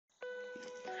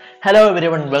Hello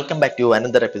everyone, welcome back to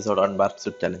another episode on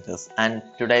Burpsuite Challenges, and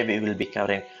today we will be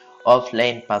covering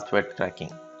offline password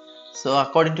cracking. So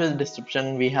according to the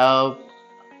description,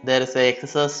 there is a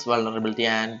XSS vulnerability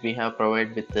and we have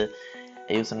provided with the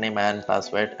username and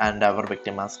password, and our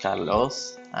victim as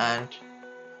Carlos, and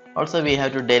also we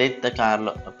have to delete the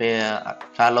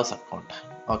Carlos account.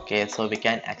 Okay, so we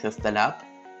can access the lab.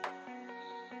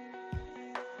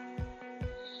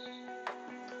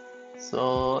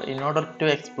 So in order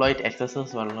to exploit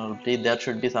XSS vulnerability, there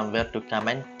should be somewhere to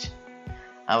comment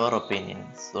our opinion.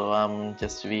 So I'm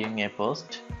just viewing a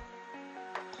post.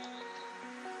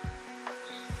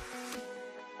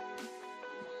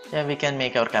 Yeah, we can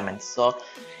make our comments. So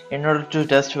in order to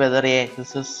test whether a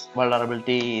XSS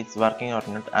vulnerability is working or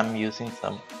not, I'm using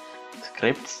some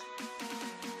scripts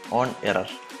on error.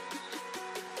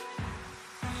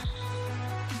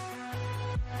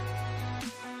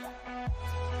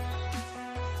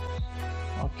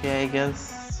 Okay, I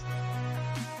guess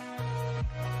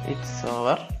it's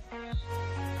over.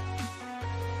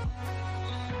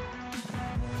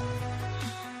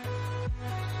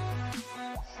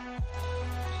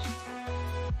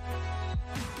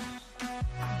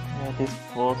 It is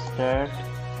posted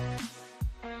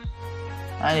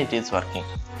and it is working.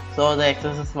 So the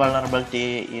XSS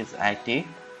vulnerability is active.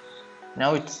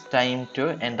 Now it's time to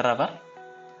enter our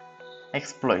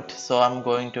exploit. So I'm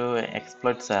going to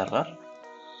exploit server.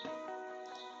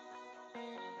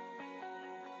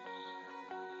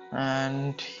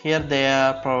 And here they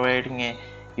are providing a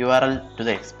URL to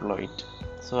the exploit,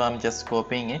 so I'm just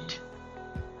copying it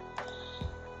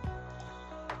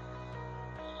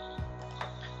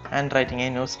and writing a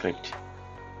new script.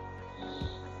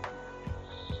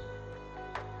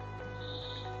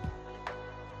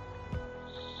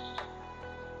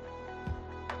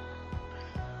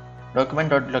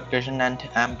 Document.location, and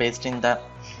I'm pasting the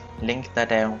link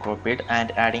that I have copied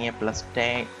and adding a plus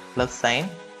sign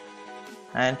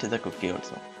and the cookie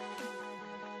also.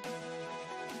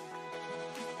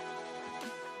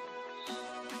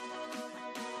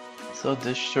 So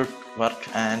this should work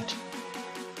and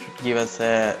should give us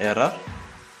a error.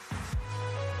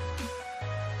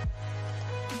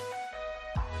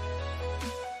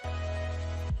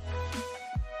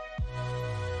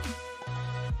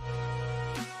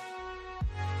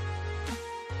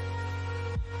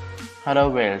 Hello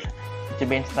world, it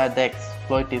means that the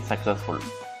exploit is successful.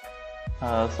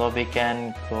 So we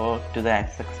can go to the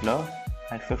access log,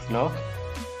 and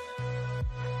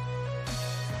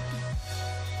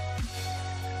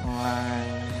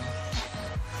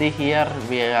see here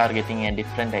we are getting a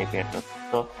different IP address.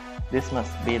 So this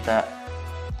must be the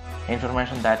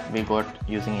information that we got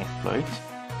using exploit.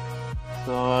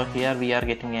 So here we are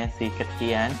getting a secret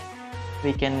key and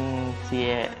we can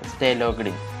see a stay logged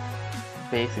in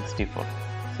base 64.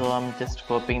 So I'm just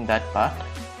copying that part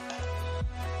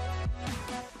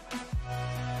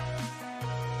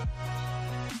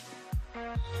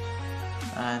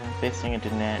and pasting it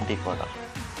in a decoder.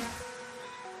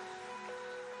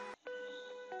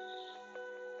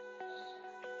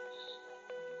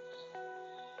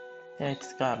 Yeah,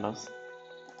 it's Carlos.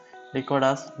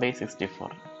 Decoders base 64,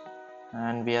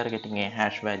 and we are getting a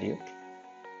hash value.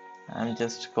 I'm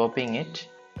just copying it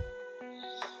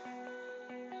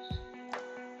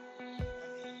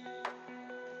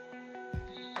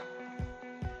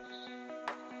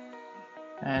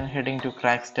and heading to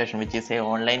crack station, which is a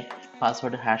online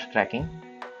password hash cracking.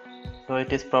 So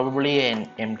it is probably an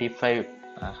MD5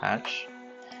 hash.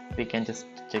 We can just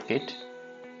check it.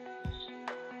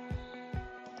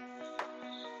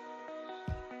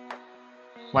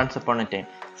 Once upon a time.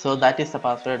 So that is the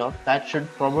password of, that should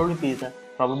probably be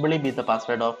the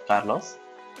password of Carlos.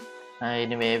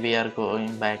 Anyway, we are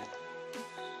going back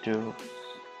to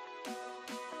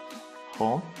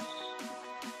home.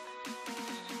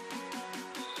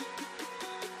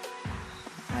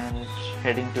 And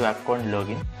heading to account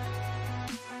login.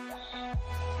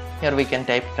 Here we can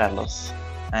type Carlos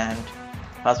and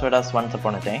password as once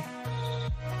upon a time.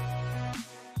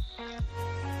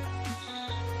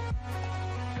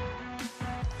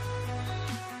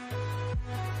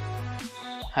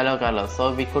 Hello Carlos.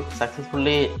 So we could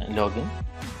successfully log in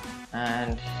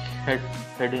and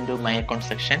head into my account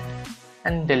section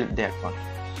and delete the account.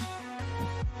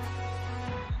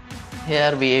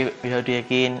 Here we have to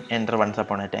again enter once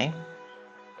upon a time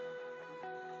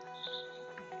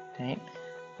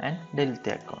and delete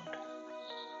the account.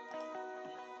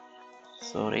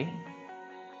 Sorry.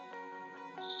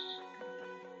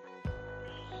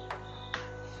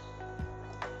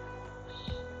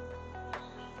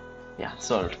 Yeah,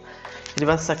 solved. It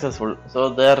was successful. So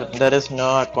there is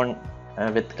no account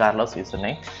with Carlos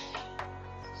username.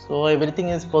 So everything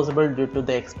is possible due to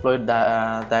the exploit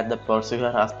that the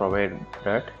PortSwigger has provided.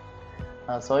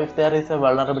 So if there is a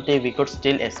vulnerability, we could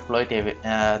still exploit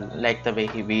like the way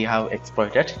we have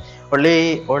exploited.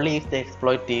 Only if the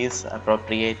exploit is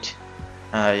appropriate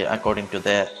according to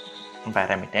the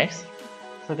parameters.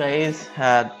 So guys,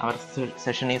 our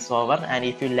session is over, and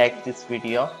if you like this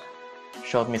video,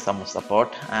 show me some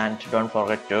support, and don't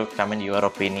forget to comment your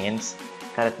opinions.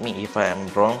 Correct me if I am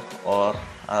wrong or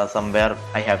somewhere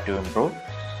I have to improve.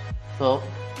 So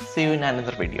see you in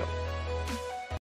another video.